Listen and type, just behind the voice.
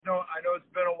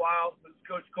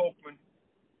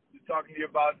you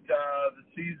about the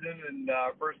season and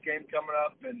our first game coming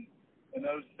up and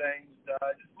those things.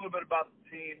 Just a little bit about the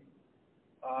team.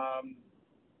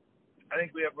 I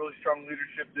think we have really strong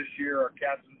leadership this year. Our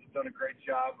captains have done a great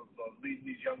job of leading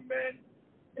these young men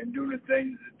and doing the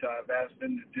things that I've asked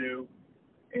them to do.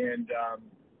 And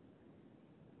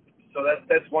so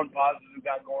that's one positive we've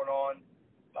got going on.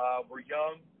 We're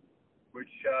young,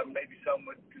 which maybe some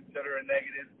would consider a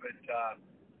negative, but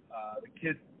the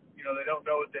kids, they don't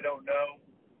know what they don't know.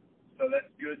 So that's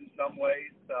good in some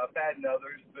ways, bad in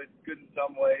others, but good in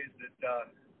some ways that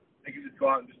they can just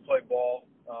go out and just play ball.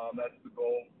 That's the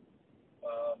goal.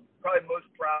 Probably most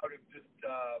proud of just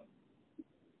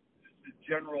the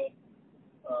general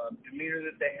demeanor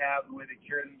that they have, the way they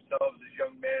carry themselves as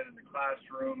young men in the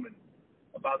classroom and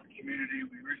about the community.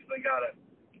 We recently got a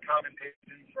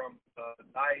commendation from the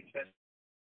IHS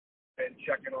and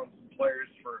checking on some players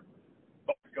for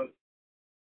Bosco.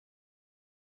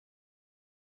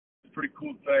 It's a pretty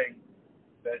cool thing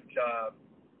that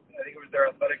I think it was their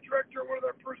athletic director, one of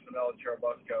their personnel at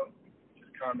Bosco,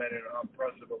 just commented on how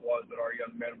impressive it was that our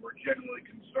young men were genuinely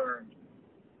concerned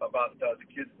about the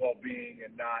kids' well-being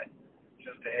and not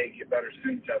just a, hey, get better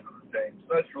soon type of a thing.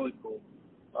 So that's really cool.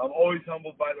 I'm always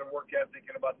humbled by their work ethic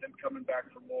and about them coming back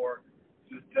for more.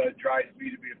 Just drives me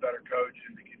to be a better coach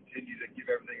and to continue to give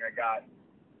everything I got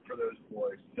for those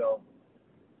boys. So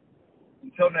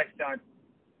until next time.